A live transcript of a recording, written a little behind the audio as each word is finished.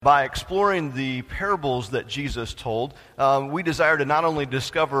By exploring the parables that Jesus told, we desire to not only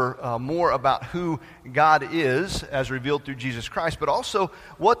discover more about who God is as revealed through Jesus Christ, but also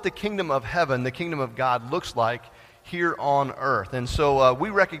what the kingdom of heaven, the kingdom of God, looks like here on earth. And so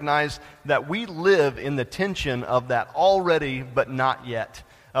we recognize that we live in the tension of that already but not yet.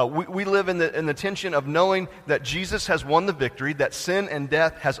 We live in the tension of knowing that Jesus has won the victory, that sin and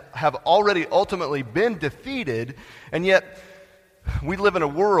death have already ultimately been defeated, and yet we live in a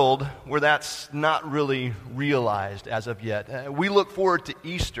world where that's not really realized as of yet. We look forward to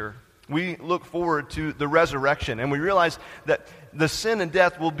Easter. We look forward to the resurrection, and we realize that the sin and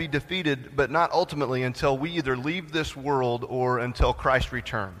death will be defeated, but not ultimately until we either leave this world or until Christ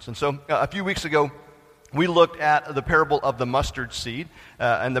returns. And so a few weeks ago, we looked at the parable of the mustard seed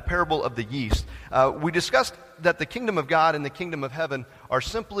and the parable of the yeast. We discussed that the kingdom of God and the kingdom of heaven are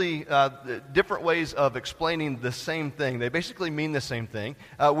simply different ways of explaining the same thing. They basically mean the same thing.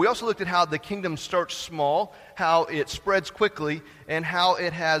 We also looked at how the kingdom starts small, how it spreads quickly, and how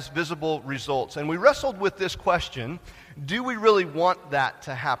it has visible results. And we wrestled with this question: do we really want that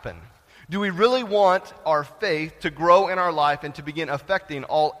to happen? Do we really want our faith to grow in our life and to begin affecting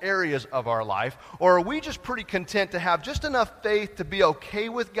all areas of our life? Or are we just pretty content to have just enough faith to be okay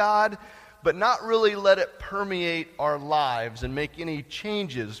with God, but not really let it permeate our lives and make any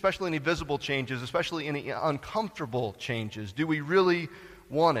changes, especially any visible changes, especially any uncomfortable changes? Do we really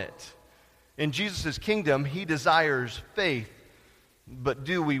want it? In Jesus' kingdom, he desires faith, but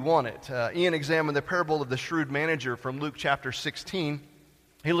do we want it? Ian examined the parable of the shrewd manager from Luke chapter 16.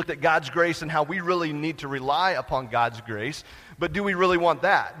 He looked at God's grace and how we really need to rely upon God's grace. But do we really want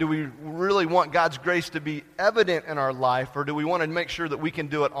that? Do we really want God's grace to be evident in our life, or do we want to make sure that we can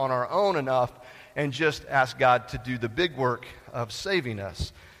do it on our own enough and just ask God to do the big work of saving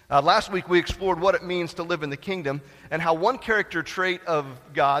us? Last week we explored what it means to live in the kingdom and how one character trait of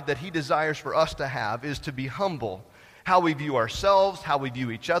God that he desires for us to have is to be humble. How we view ourselves, how we view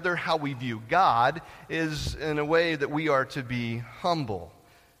each other, how we view God is in a way that we are to be humble.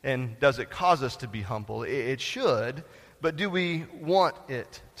 And does it cause us to be humble? It should, but do we want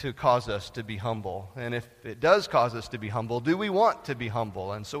it to cause us to be humble? And if it does cause us to be humble, do we want to be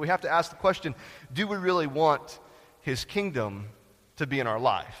humble? And so we have to ask the question, do we really want his kingdom to be in our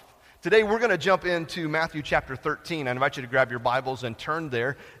life? Today we're going to jump into Matthew chapter 13. I invite you to grab your Bibles and turn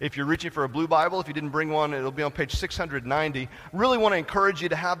there. If you're reaching for a blue Bible, if you didn't bring one, it'll be on page 690. Really want to encourage you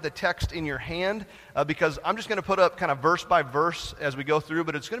to have the text in your hand because I'm just going to put up kind of verse by verse as we go through,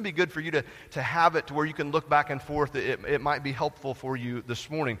 but it's going to be good for you to have it to where you can look back and forth. It might be helpful for you this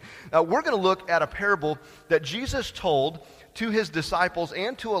morning. We're going to look at a parable that Jesus told to his disciples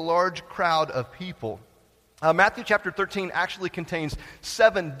and to a large crowd of people. Matthew chapter 13 actually contains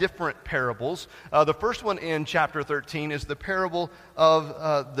 7 different parables. The first one in chapter 13 is the parable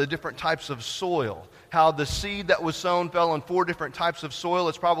of the different types of soil. How the seed that was sown fell on 4 different types of soil.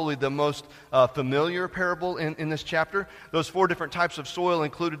 It's probably the most familiar parable in this chapter. Those 4 different types of soil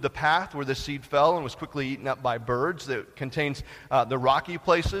included the path where the seed fell and was quickly eaten up by birds. It contains the rocky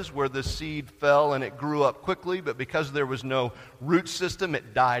places where the seed fell and it grew up quickly, but because there was no root system,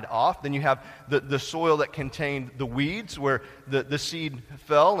 it died off. Then you have the soil that contained the weeds where the seed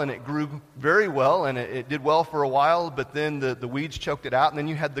fell and it grew very well and it did well for a while, but then the weeds choked it out. And then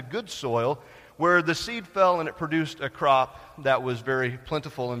you had the good soil where the seed fell and it produced a crop that was very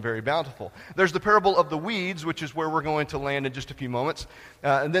plentiful and very bountiful. There's the parable of the weeds, which is where we're going to land in just a few moments.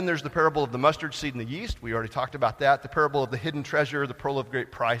 And then there's the parable of the mustard seed and the yeast. We already talked about that. The parable of the hidden treasure, the pearl of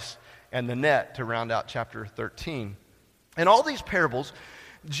great price, and the net to round out chapter 13. In all these parables,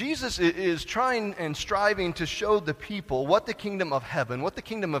 Jesus is trying and striving to show the people what the kingdom of heaven, what the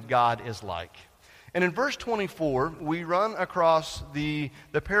kingdom of God is like. And in verse 24, we run across the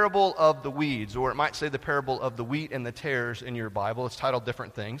parable of the weeds, or it might say the parable of the wheat and the tares in your Bible. It's titled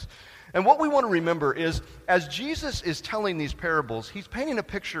different things. And what we want to remember is, as Jesus is telling these parables, he's painting a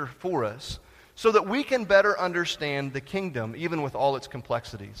picture for us so that we can better understand the kingdom, even with all its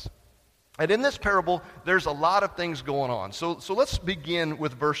complexities. And in this parable, there's a lot of things going on. So let's begin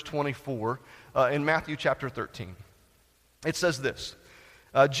with verse 24 in Matthew chapter 13. It says this: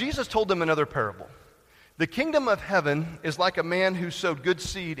 Jesus told them another parable. The kingdom of heaven is like a man who sowed good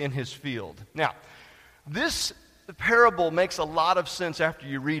seed in his field. Now, this parable makes a lot of sense after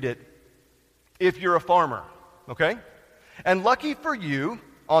you read it if you're a farmer, okay? And lucky for you,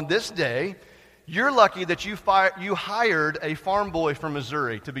 on this day, you're lucky that you hired a farm boy from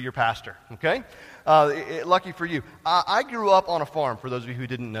Missouri to be your pastor, okay? Lucky for you. I grew up on a farm, for those of you who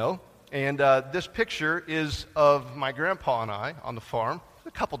didn't know, and this picture is of my grandpa and I on the farm. A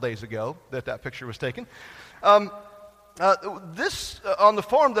couple days ago that picture was taken. On the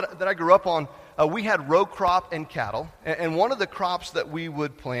farm that I grew up on, we had row crop and cattle, and one of the crops that we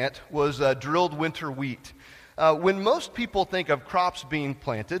would plant was drilled winter wheat. When most people think of crops being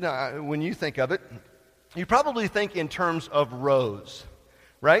planted, when you think of it, you probably think in terms of rows,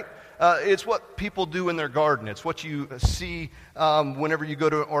 right? It's what people do in their garden. It's what you see whenever you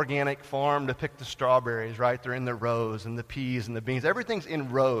go to an organic farm to pick the strawberries, right? They're in the rows, and the peas and the beans. Everything's in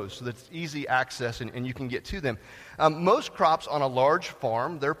rows so that it's easy access and you can get to them. Most crops on a large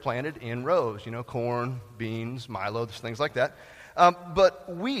farm, they're planted in rows. Corn, beans, milo, things like that.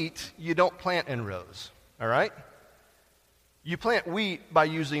 But wheat, you don't plant in rows, all right? You plant wheat by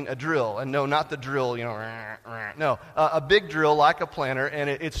using a drill, and no, not the drill, no, a big drill like a planter, and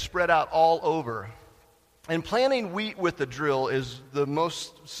it's spread out all over. And planting wheat with a drill is the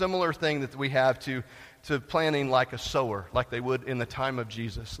most similar thing that we have to planting like a sower, like they would in the time of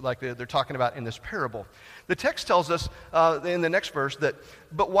Jesus, like they're talking about in this parable. The text tells us in the next verse that,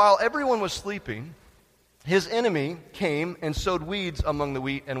 but while everyone was sleeping, his enemy came and sowed weeds among the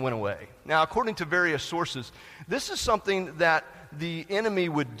wheat and went away. Now, according to various sources, this is something that the enemy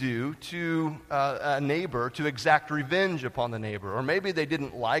would do to a neighbor to exact revenge upon the neighbor. Or maybe they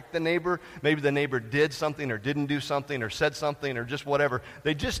didn't like the neighbor. Maybe the neighbor did something or didn't do something or said something or just whatever.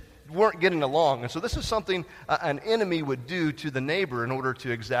 They just weren't getting along. And so this is something an enemy would do to the neighbor in order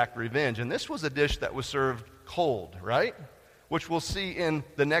to exact revenge. And this was a dish that was served cold, right? Which we'll see in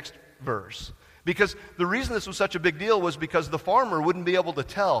the next verse. Because the reason this was such a big deal was because the farmer wouldn't be able to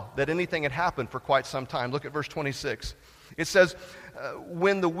tell that anything had happened for quite some time. Look at verse 26. It says,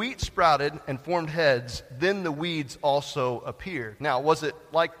 when the wheat sprouted and formed heads, then the weeds also appeared. Now, was it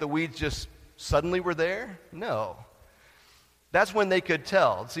like the weeds just suddenly were there? No. That's when they could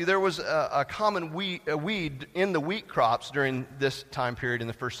tell. See, there was a common weed in the wheat crops during this time period in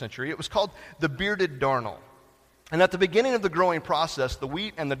the first century. It was called the bearded darnel. And at the beginning of the growing process, the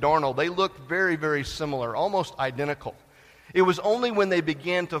wheat and the darnel, they looked very, very similar, almost identical. It was only when they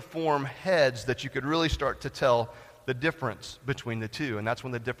began to form heads that you could really start to tell the difference between the two, and that's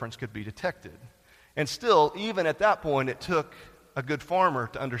when the difference could be detected. And still, even at that point, it took a good farmer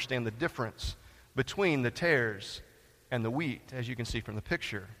to understand the difference between the tares and the wheat, as you can see from the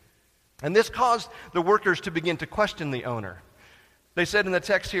picture. And this caused the workers to begin to question the owner. They said in the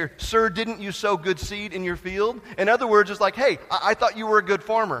text here, "Sir, didn't you sow good seed in your field?" In other words, it's like, hey, I thought you were a good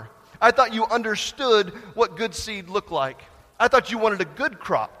farmer. I thought you understood what good seed looked like. I thought you wanted a good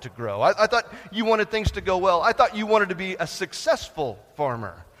crop to grow. I thought you wanted things to go well. I thought you wanted to be a successful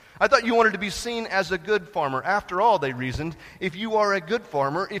farmer. I thought you wanted to be seen as a good farmer. After all, they reasoned, if you are a good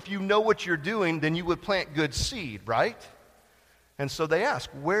farmer, if you know what you're doing, then you would plant good seed, right? And so they ask,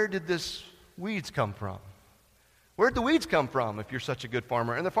 where did this weeds come from? Where'd the weeds come from if you're such a good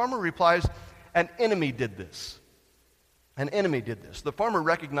farmer? And the farmer replies, an enemy did this. An enemy did this. The farmer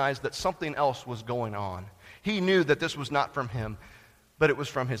recognized that something else was going on. He knew that this was not from him, but it was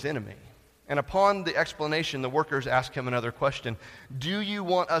from his enemy. And upon the explanation, the workers ask him another question. Do you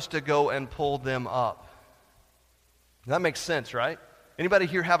want us to go and pull them up? That makes sense, right? Anybody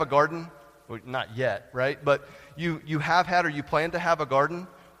here have a garden? Well, not yet, right? But you have had or you plan to have a garden.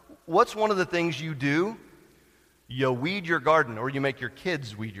 What's one of the things you do? You weed your garden, or you make your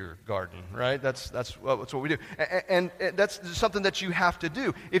kids weed your garden, right? That's what we do. And that's something that you have to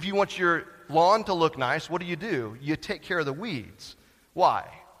do. If you want your lawn to look nice, what do? You take care of the weeds. Why?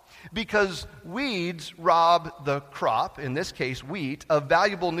 Because weeds rob the crop, in this case wheat, of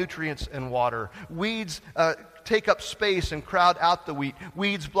valuable nutrients and water. Weeds take up space and crowd out the wheat.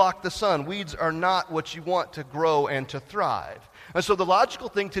 Weeds block the sun. Weeds are not what you want to grow and to thrive. And so the logical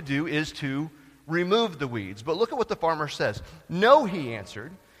thing to do is to remove the weeds. But look at what the farmer says. No, he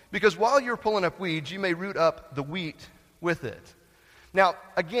answered, because while you're pulling up weeds, you may root up the wheat with it. Now,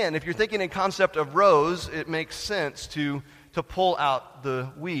 again, if you're thinking in concept of rows, it makes sense to pull out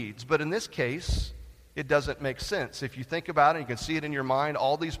the weeds. But in this case, it doesn't make sense. If you think about it, you can see it in your mind,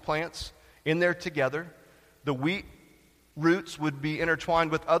 all these plants in there together. The wheat roots would be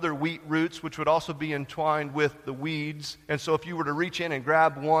intertwined with other wheat roots, which would also be entwined with the weeds. And so if you were to reach in and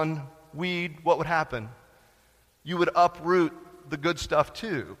grab one weed, what would happen? You would uproot the good stuff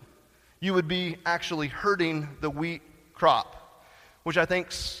too. You would be actually hurting the wheat crop, which I think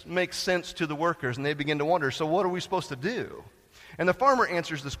makes sense to the workers, and they begin to wonder, so what are we supposed to do? And the farmer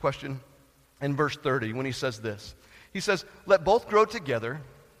answers this question in verse 30 when he says this. He says, let both grow together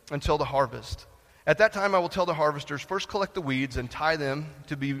until the harvest. At that time I will tell the harvesters, first collect the weeds and tie them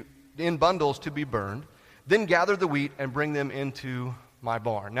to be in bundles to be burned, then gather the wheat and bring them into my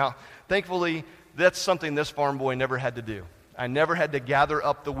barn. Now, thankfully, that's something this farm boy never had to do. I never had to gather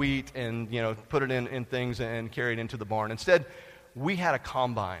up the wheat and, put it in things and carry it into the barn. Instead, we had a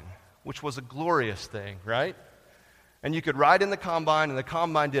combine, which was a glorious thing, right? And you could ride in the combine, and the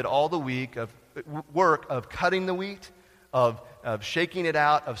combine did all the work of cutting the wheat, of shaking it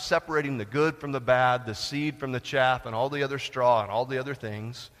out, of separating the good from the bad, the seed from the chaff, and all the other straw and all the other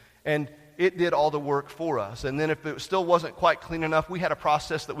things. And it did all the work for us. And then if it still wasn't quite clean enough, we had a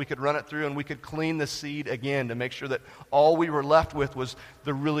process that we could run it through, and we could clean the seed again to make sure that all we were left with was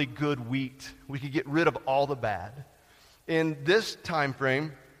the really good wheat. We could get rid of all the bad. In this time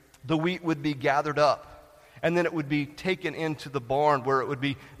frame, the wheat would be gathered up, and then it would be taken into the barn where it would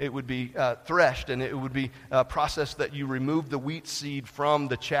be threshed, and it would be a process that you remove the wheat seed from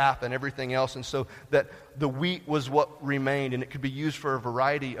the chaff and everything else, and so that the wheat was what remained, and it could be used for a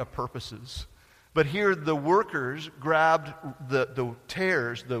variety of purposes. But here the workers grabbed the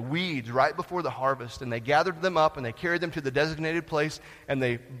tares, the weeds, right before the harvest, and they gathered them up, and they carried them to the designated place, and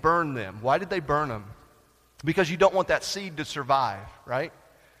they burned them. Why did they burn them? Because you don't want that seed to survive, right?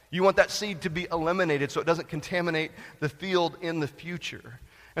 You want that seed to be eliminated so it doesn't contaminate the field in the future.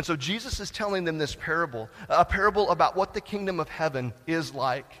 And so Jesus is telling them this parable, a parable about what the kingdom of heaven is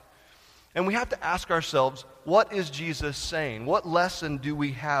like. And we have to ask ourselves, what is Jesus saying? What lesson do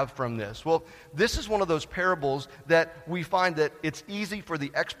we have from this? Well, this is one of those parables that we find that it's easy for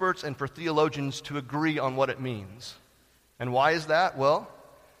the experts and for theologians to agree on what it means. And why is that? Well,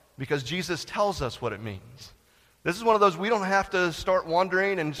 because Jesus tells us what it means. This is one of those we don't have to start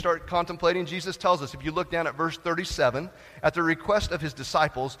wondering and start contemplating. Jesus tells us, if you look down at verse 37, at the request of his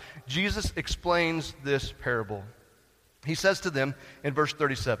disciples, Jesus explains this parable. He says to them in verse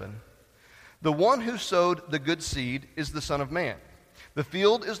 37, "The one who sowed the good seed is the Son of Man. The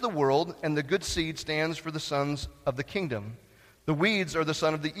field is the world, and the good seed stands for the sons of the kingdom. The weeds are the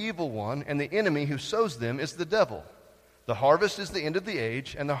son of the evil one, and the enemy who sows them is the devil. The harvest is the end of the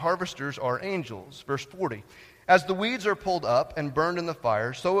age, and the harvesters are angels." Verse 40, "As the weeds are pulled up and burned in the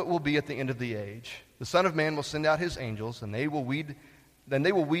fire, so it will be at the end of the age. The Son of Man will send out his angels, and they will weed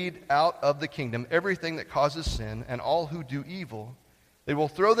out of the kingdom everything that causes sin and all who do evil. They will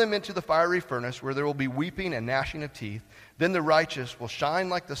throw them into the fiery furnace, where there will be weeping and gnashing of teeth. Then the righteous will shine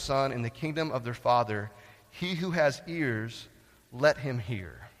like the sun in the kingdom of their Father. He who has ears, let him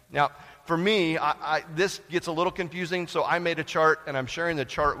hear." Now, for me, this gets a little confusing, so I made a chart, and I'm sharing the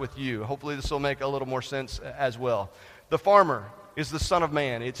chart with you. Hopefully this will make a little more sense as well. The farmer is the Son of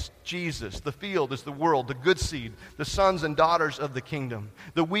Man. It's Jesus. The field is the world, the good seed, the sons and daughters of the kingdom.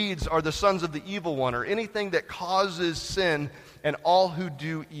 The weeds are the sons of the evil one, or anything that causes sin and all who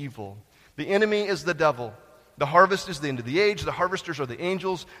do evil. The enemy is the devil. The harvest is the end of the age. The harvesters are the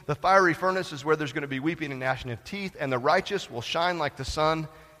angels. The fiery furnace is where there's going to be weeping and gnashing of teeth, and the righteous will shine like the sun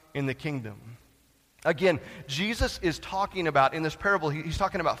in the kingdom. Again, Jesus is talking about, in this parable, he's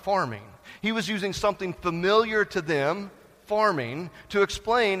talking about farming. He was using something familiar to them, farming, to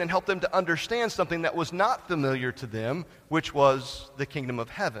explain and help them to understand something that was not familiar to them, which was the kingdom of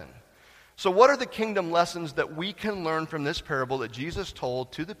heaven. So what are the kingdom lessons that we can learn from this parable that Jesus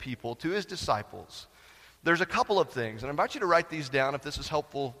told to the people, to his disciples? There's a couple of things, and I invite you to write these down if this is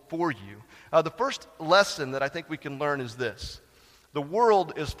helpful for you. The first lesson that I think we can learn is this: the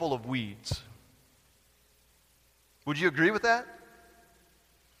world is full of weeds. Would you agree with that?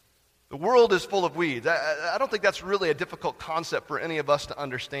 The world is full of weeds. I don't think that's really a difficult concept for any of us to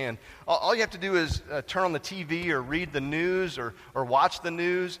understand. All you have to do is turn on the TV or read the news or watch the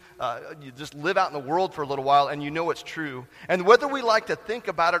news. You just live out in the world for a little while and you know it's true. And whether we like to think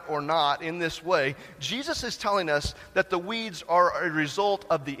about it or not in this way, Jesus is telling us that the weeds are a result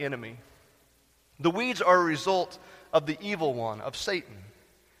of the enemy. The weeds are a result of the evil one, of Satan.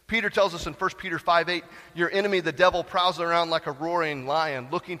 Peter tells us in 1 Peter 5:8, "Your enemy, the devil, prowls around like a roaring lion,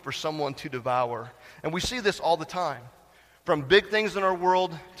 looking for someone to devour." And we see this all the time, from big things in our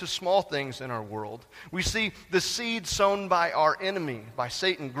world to small things in our world. We see the seed sown by our enemy, by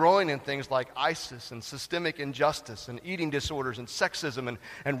Satan, growing in things like ISIS and systemic injustice and eating disorders and sexism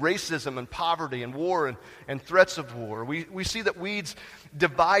and racism and poverty and war and threats of war. We see that weeds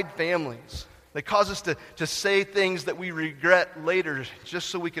divide families. They cause us to say things that we regret later just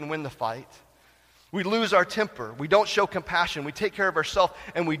so we can win the fight. We lose our temper. We don't show compassion. We take care of ourselves,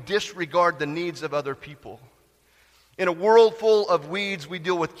 and we disregard the needs of other people. In a world full of weeds, we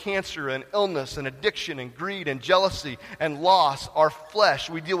deal with cancer and illness and addiction and greed and jealousy and loss. Our flesh,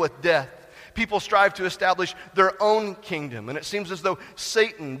 we deal with death. People strive to establish their own kingdom, and it seems as though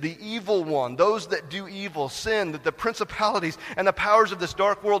Satan, the evil one, those that do evil, sin, the principalities and the powers of this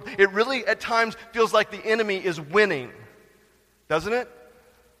dark world, it really at times feels like the enemy is winning, doesn't it?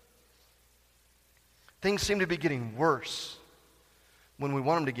 Things seem to be getting worse when we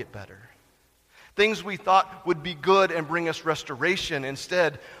want them to get better. Things we thought would be good and bring us restoration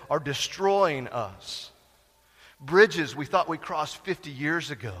instead are destroying us. Bridges we thought we crossed 50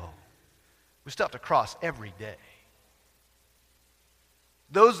 years ago, we still have to cross every day.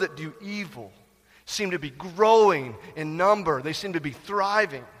 Those that do evil seem to be growing in number. They seem to be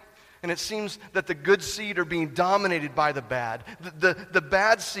thriving. And it seems that the good seed are being dominated by the bad. The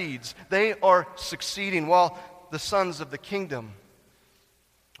bad seeds, they are succeeding while the sons of the kingdom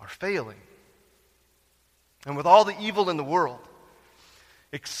are failing. And with all the evil in the world,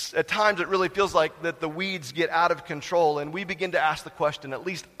 at times it really feels like that the weeds get out of control and we begin to ask the question, at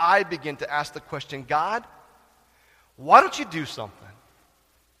least I begin to ask the question, God, why don't you do something?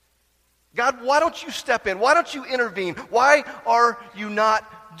 God, why don't you step in? Why don't you intervene? Why are you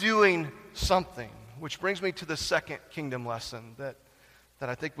not doing something? Which brings me to the second kingdom lesson that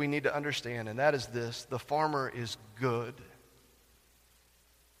I think we need to understand, and that is this: the farmer is good.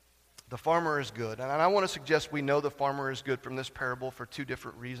 The farmer is good. And I want to suggest we know the farmer is good from this parable for two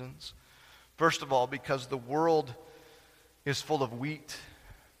different reasons. First of all, because the world is full of wheat.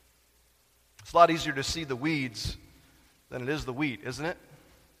 It's a lot easier to see the weeds than it is the wheat, isn't it?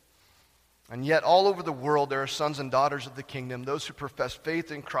 And yet, all over the world, there are sons and daughters of the kingdom, those who profess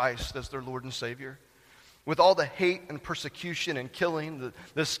faith in Christ as their Lord and Savior. With all the hate and persecution and killing,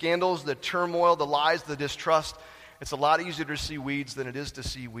 the scandals, the turmoil, the lies, the distrust, it's a lot easier to see weeds than it is to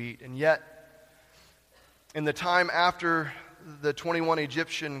see wheat. And yet, in the time after the 21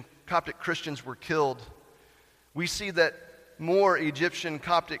 Egyptian Coptic Christians were killed, we see that more Egyptian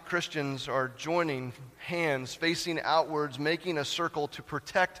Coptic Christians are joining hands, facing outwards, making a circle to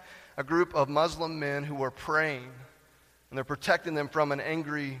protect a group of Muslim men who are praying, and they're protecting them from an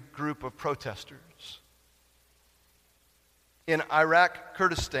angry group of protesters. In Iraq,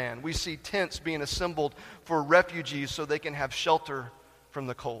 Kurdistan, we see tents being assembled for refugees so they can have shelter from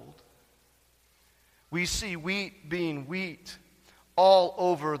the cold. We see wheat being wheat all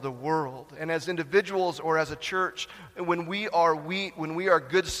over the world. And as individuals or as a church, when we are wheat, when we are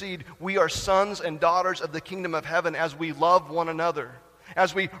good seed, we are sons and daughters of the kingdom of heaven as we love one another.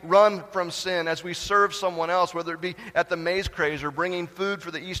 As we run from sin, as we serve someone else, whether it be at the Maze Craze or bringing food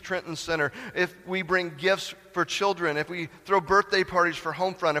for the East Trenton Center, if we bring gifts for children, if we throw birthday parties for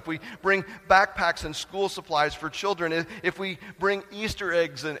Homefront, if we bring backpacks and school supplies for children, if we bring Easter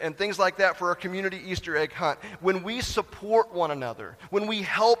eggs and things like that for our community Easter egg hunt, when we support one another, when we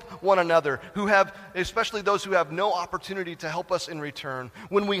help one another, who have, especially those who have no opportunity to help us in return,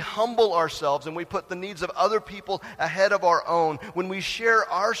 when we humble ourselves and we put the needs of other people ahead of our own, when we share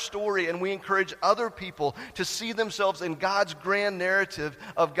our story and we encourage other people to see themselves in God's grand narrative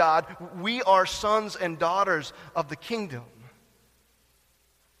of God, we are sons and daughters of the kingdom.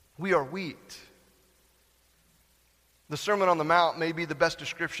 We are wheat. The Sermon on the Mount may be the best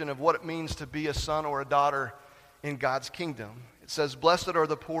description of what it means to be a son or a daughter in God's kingdom. It says, "Blessed are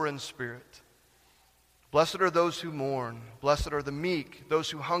the poor in spirit. Blessed are those who mourn. Blessed are the meek,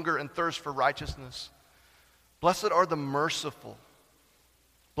 those who hunger and thirst for righteousness. Blessed are the merciful.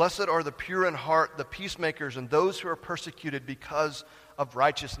 Blessed are the pure in heart, the peacemakers, and those who are persecuted because of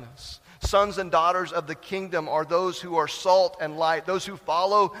righteousness." Sons and daughters of the kingdom are those who are salt and light, those who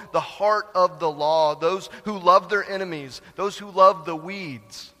follow the heart of the law, those who love their enemies, those who love the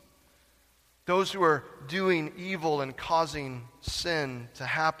weeds, those who are doing evil and causing sin to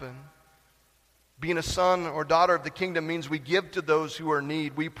happen. Being a son or daughter of the kingdom means we give to those who are in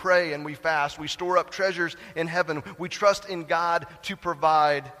need. We pray and we fast. We store up treasures in heaven. We trust in God to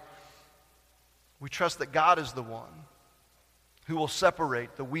provide. We trust that God is the one who will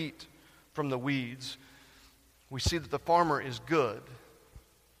separate the wheat from the weeds. We see that the farmer is good.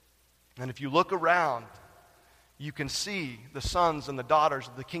 And if you look around, you can see the sons and the daughters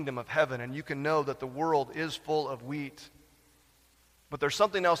of the kingdom of heaven, and you can know that the world is full of wheat. But there's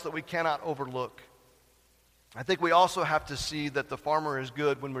something else that we cannot overlook. I think we also have to see that the farmer is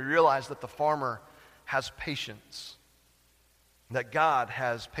good when we realize that the farmer has patience, that God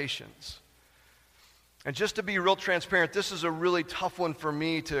has patience. And just to be real transparent, this is a really tough one for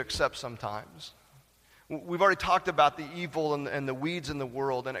me to accept sometimes. We've already talked about the evil and the weeds in the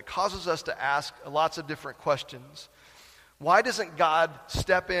world, and it causes us to ask lots of different questions. Why doesn't God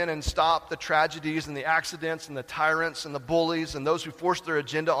step in and stop the tragedies and the accidents and the tyrants and the bullies and those who force their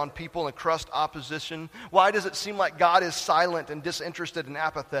agenda on people and crust opposition? Why does it seem like God is silent and disinterested and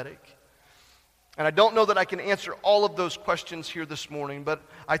apathetic? And I don't know that I can answer all of those questions here this morning, but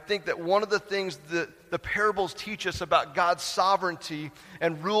I think that one of the things that the parables teach us about God's sovereignty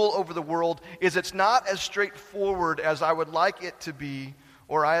and rule over the world is it's not as straightforward as I would like it to be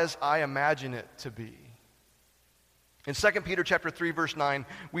or as I imagine it to be. In 2 Peter chapter 3, verse 9,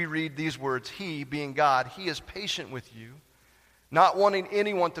 we read these words, He, being God, He is patient with you, not wanting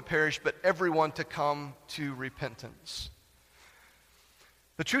anyone to perish, but everyone to come to repentance.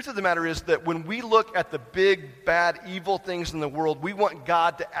 The truth of the matter is that when we look at the big, bad, evil things in the world, we want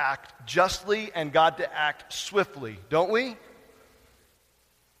God to act justly and God to act swiftly, don't we?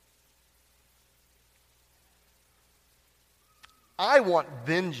 I want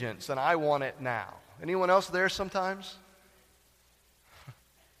vengeance, and I want it now. Anyone else there sometimes?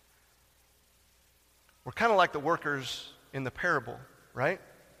 We're kind of like the workers in the parable, right?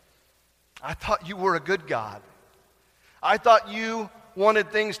 I thought you were a good God. I thought you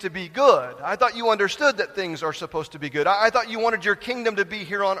wanted things to be good. I thought you understood that things are supposed to be good. I thought you wanted your kingdom to be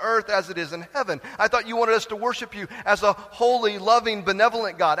here on earth as it is in heaven. I thought you wanted us to worship you as a holy, loving,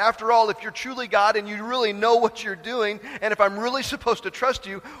 benevolent God. After all, if you're truly God and you really know what you're doing, and if I'm really supposed to trust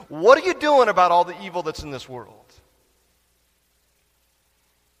you, what are you doing about all the evil that's in this world?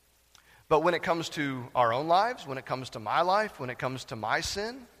 But when it comes to our own lives, when it comes to my life, when it comes to my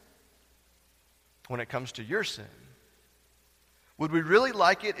sin, when it comes to your sin, would we really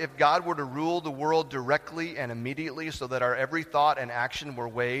like it if God were to rule the world directly and immediately so that our every thought and action were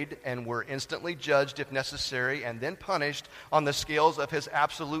weighed and were instantly judged if necessary and then punished on the scales of His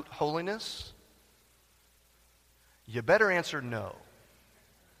absolute holiness? You better answer no.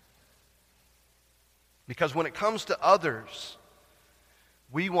 Because when it comes to others,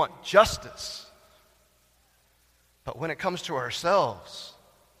 we want justice. But when it comes to ourselves,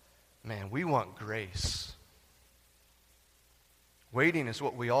 man, we want grace. Waiting is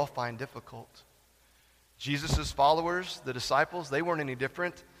what we all find difficult. Jesus' followers, the disciples, they weren't any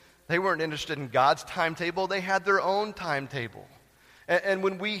different. They weren't interested in God's timetable. They had their own timetable. And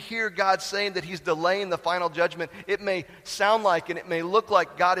when we hear God saying that He's delaying the final judgment, it may sound like and it may look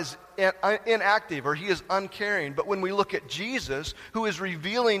like God is inactive or He is uncaring. But when we look at Jesus, who is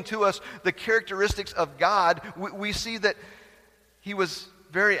revealing to us the characteristics of God, we see that He was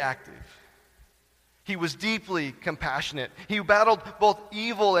very active. He was deeply compassionate. He battled both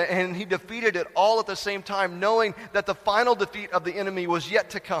evil and He defeated it all at the same time, knowing that the final defeat of the enemy was yet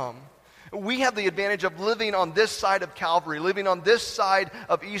to come. We have the advantage of living on this side of Calvary, living on this side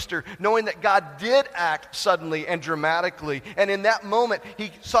of Easter, knowing that God did act suddenly and dramatically. And in that moment,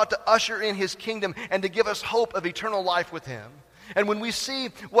 He sought to usher in His kingdom and to give us hope of eternal life with Him. And when we see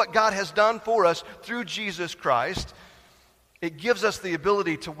what God has done for us through Jesus Christ, it gives us the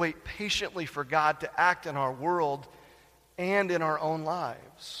ability to wait patiently for God to act in our world and in our own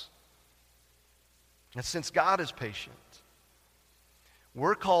lives. And since God is patient,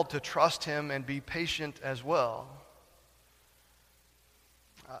 we're called to trust Him and be patient as well.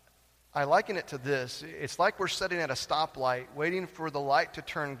 I liken it to this. It's like we're sitting at a stoplight waiting for the light to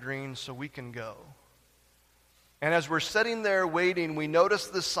turn green so we can go. And as we're sitting there waiting, we notice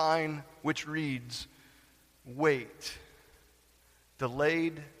the sign which reads, "Wait.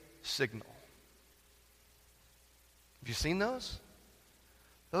 Delayed signal." Have you seen those?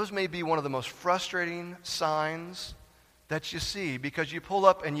 Those may be one of the most frustrating signs that you see, because you pull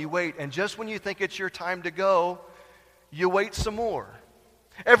up and you wait, and just when you think it's your time to go, you wait some more.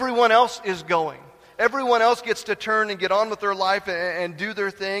 Everyone else is going. Everyone else gets to turn and get on with their life and do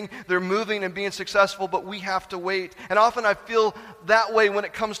their thing. They're moving and being successful, but we have to wait. And often I feel that way when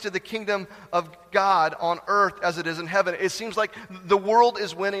it comes to the kingdom of God on earth as it is in heaven. It seems like the world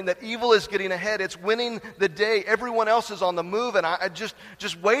is winning, that evil is getting ahead. It's winning the day. Everyone else is on the move, and I just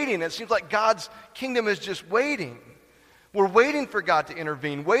waiting. It seems like God's kingdom is just waiting. We're waiting for God to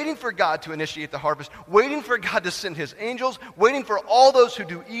intervene, waiting for God to initiate the harvest, waiting for God to send His angels, waiting for all those who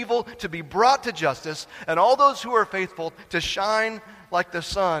do evil to be brought to justice, and all those who are faithful to shine like the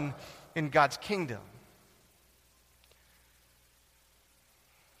sun in God's kingdom.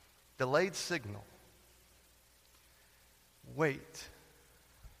 Delayed signal. Wait.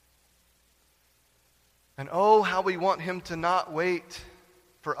 And oh, how we want Him to not wait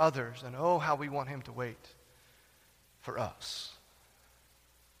for others, and oh, how we want Him to wait for us.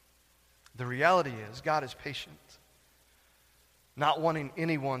 The reality is, God is patient, not wanting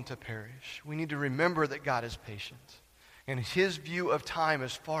anyone to perish. We need to remember that God is patient, and His view of time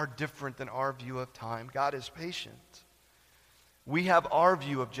is far different than our view of time. God is patient. We have our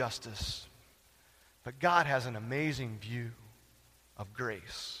view of justice, but God has an amazing view of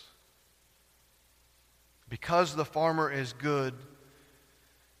grace. Because the farmer is good,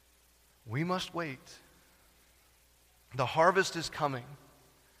 we must wait. The harvest is coming.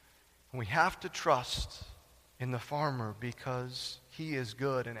 And we have to trust in the farmer because he is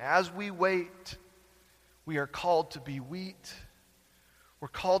good. And as we wait, we are called to be wheat. We're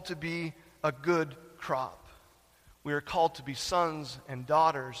called to be a good crop. We are called to be sons and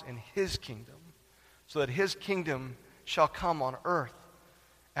daughters in His kingdom, so that His kingdom shall come on earth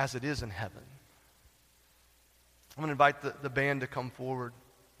as it is in heaven. I'm going to invite the band to come forward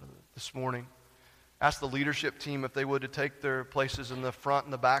this morning. Ask the leadership team if they would to take their places in the front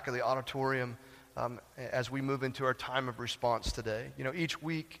and the back of the auditorium as we move into our time of response today. You know, each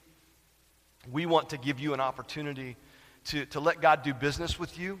week we want to give you an opportunity to let God do business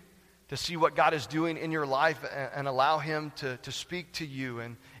with you, to see what God is doing in your life and allow Him to speak to you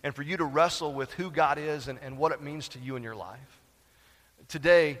and for you to wrestle with who God is and what it means to you in your life.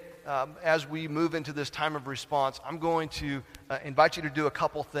 Today, as we move into this time of response, I'm going to invite you to do a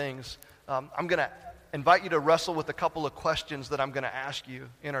couple things. I'm going to invite you to wrestle with a couple of questions that I'm going to ask you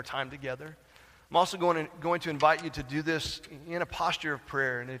in our time together. I'm also going to invite you to do this in a posture of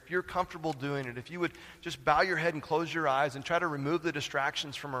prayer. And if you're comfortable doing it, if you would just bow your head and close your eyes and try to remove the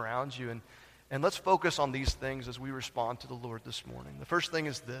distractions from around you. And let's focus on these things as we respond to the Lord this morning. The first thing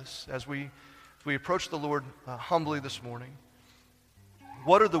is this. As we approach the Lord humbly this morning,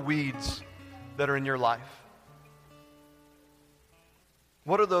 what are the weeds that are in your life?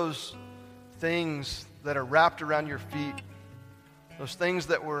 What are those things that are wrapped around your feet? Those things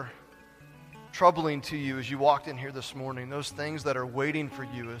that were troubling to you as you walked in here this morning, those things that are waiting for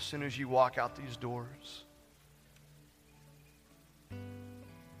you as soon as you walk out these doors.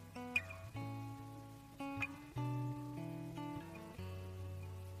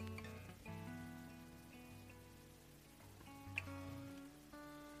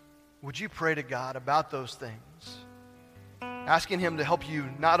 Would you pray to God about those things, asking Him to help you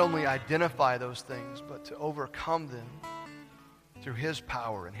not only identify those things, but to overcome them through His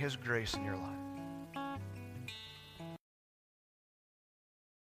power and His grace in your life?